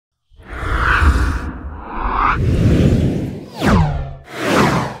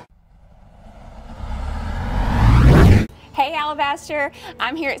Hey Alabaster,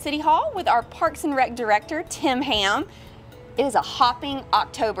 I'm here at City Hall with our Parks and Rec Director, Tim Hamm. It is a hopping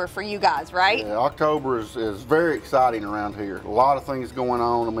October for you guys, right? Yeah, October is very exciting around here. A lot of things going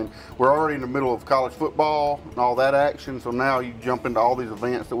on. I mean, we're already in the middle of college football and all that action, so now you jump into all these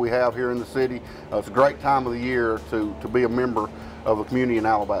events that we have here in the city. It's a great time of the year to be a member of a community in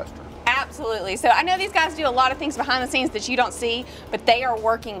Alabaster. Absolutely. So I know these guys do a lot of things behind the scenes that you don't see, but they are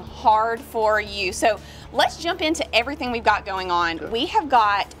working hard for you. So let's jump into everything we've got going on. Okay. We have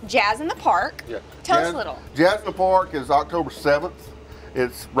got Jazz in the Park. Yeah. Tell us a little. Jazz in the Park is October 7th.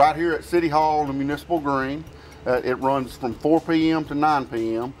 It's right here at City Hall in the Municipal Green. It runs from 4 p.m. to 9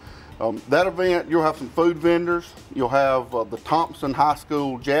 p.m. That event, you'll have some food vendors. You'll have the Thompson High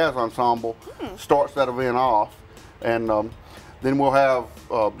School Jazz Ensemble starts that event off. And then we'll have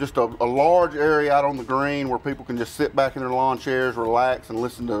just a large area out on the green where people can just sit back in their lawn chairs, relax, and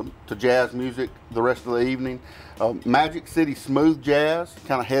listen to jazz music the rest of the evening. Magic City Smooth Jazz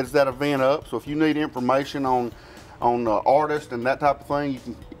kind of heads that event up. So if you need information on artists and that type of thing,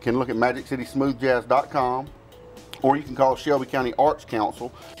 you can look at MagicCitySmoothJazz.com, or you can call Shelby County Arts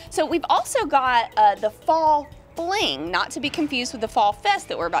Council. So we've also got the Fall Fling, not to be confused with the Fall Fest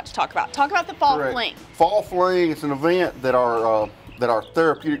that we're about to talk about. Talk about the Fall Fling. Fall Fling is an event that our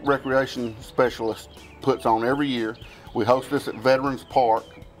therapeutic recreation specialist puts on every year. We host this at Veterans Park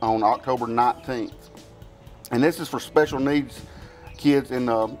on October 19th. And this is for special needs kids in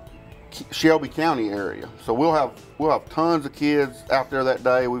the Shelby County area. So we'll have tons of kids out there that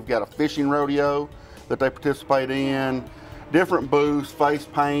day. We've got a fishing rodeo that they participate in, different booths, face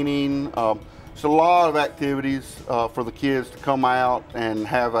painting. It's a lot of activities for the kids to come out and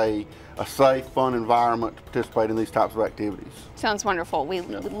have a safe, fun environment to participate in these types of activities. Sounds wonderful. We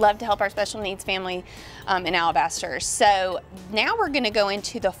would love to help our special needs family in Alabaster. So now we're going to go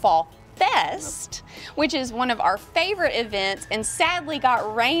into the Fall Fest, which is one of our favorite events and sadly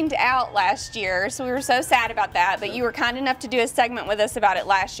got rained out last year, so we were so sad about that, but you were kind enough to do a segment with us about it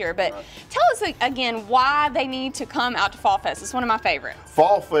last year. But tell us again why they need to come out to Fall Fest. It's one of my favorites.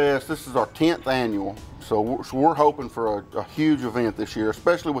 Fall Fest, this is our 10th annual, so we're hoping for a huge event this year,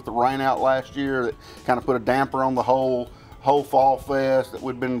 especially with the rain out last year that kind of put a damper on the whole Fall Fest that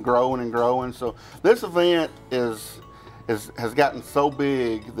we've been growing and growing. So this event has gotten so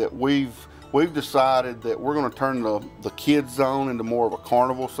big that we've decided that we're going to turn the kids zone into more of a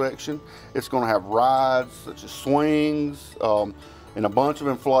carnival section. It's going to have rides such as swings and a bunch of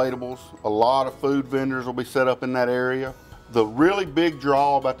inflatables. A lot of food vendors will be set up in that area. The really big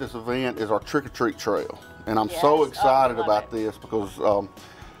draw about this event is our trick-or-treat trail. And I'm so excited about this because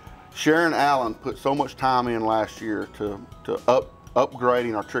Sharon Allen put so much time in last year to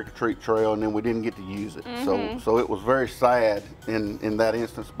upgrading our trick-or-treat trail, and then we didn't get to use it. So it was very sad in that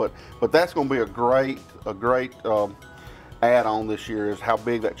instance, but that's going to be a great add-on this year, is how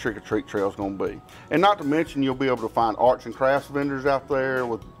big that trick-or-treat trail is going to be. And not to mention, you'll be able to find arts and crafts vendors out there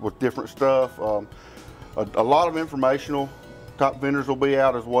with different stuff. A lot of informational type vendors will be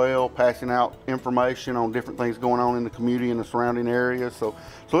out as well, passing out information on different things going on in the community and the surrounding areas. So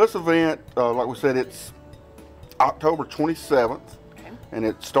this event, like we said, it's October 27th. And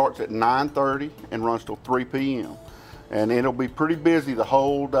it starts at 9:30 and runs till 3 p.m. And it'll be pretty busy the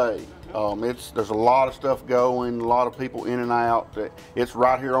whole day. There's a lot of stuff going, a lot of people in and out. It's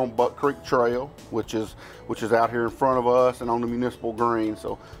right here on Buck Creek Trail, which is out here in front of us and on the Municipal Green.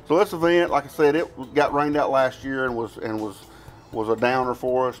 So this event, like I said, it got rained out last year and was a downer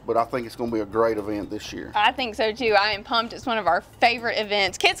for us, but I think it's going to be a great event this year. I think so too. I am pumped. It's one of our favorite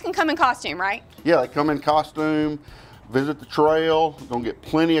events. Kids can come in costume, right? Yeah, they come in costume. Visit the trail. We're gonna get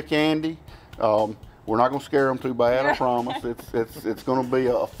plenty of candy. We're not gonna scare them too bad, I promise. It's gonna be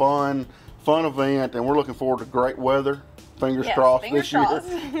a fun event, and we're looking forward to great weather. Fingers crossed this year,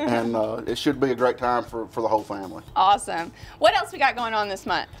 and it should be a great time for the whole family. Awesome. What else we got going on this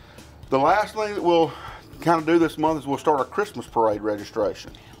month? The last thing that we'll kind of do this month is we'll start our Christmas parade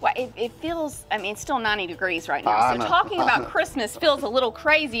registration. Well, it feels, I mean, it's still 90 degrees right now, so talking about Christmas feels a little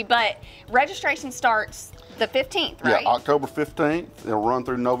crazy, but registration starts the 15th, right? Yeah, October 15th. It'll run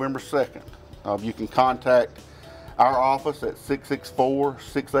through November 2nd. You can contact our office at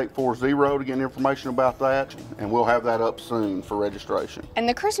 664-6840 to get information about that, and we'll have that up soon for registration. And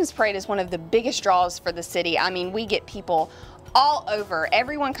the Christmas parade is one of the biggest draws for the city. I mean, we get people all over.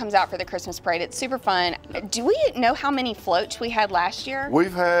 Everyone comes out for the Christmas parade. It's super fun. Do we know how many floats we had last year?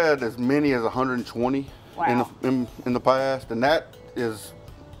 We've had as many as 120 in the past, and that is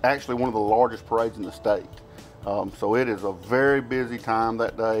actually one of the largest parades in the state. So it is a very busy time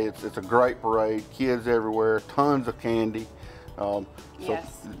that day. It's a great parade, kids everywhere, tons of candy. So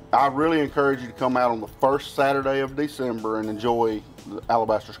I really encourage you to come out on the first Saturday of December and enjoy the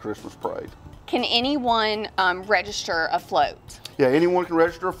Alabaster's Christmas Parade. Can anyone register a float? Yeah, anyone can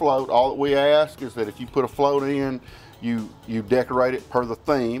register a float. All that we ask is that if you put a float in, you decorate it per the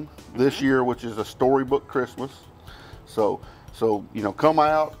theme this year, which is a storybook Christmas. So you know, come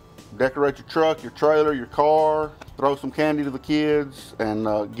out, decorate your truck, your trailer, your car, throw some candy to the kids, and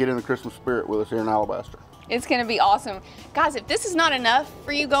get in the Christmas spirit with us here in Alabaster. It's going to be awesome. Guys, if this is not enough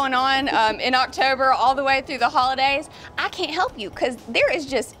for you going on in October all the way through the holidays, I can't help you because there is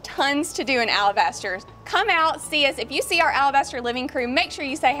just tons to do in Alabaster. Come out, see us. If you see our Alabaster Living crew, make sure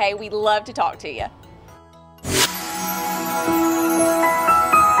you say hey. We'd love to talk to you.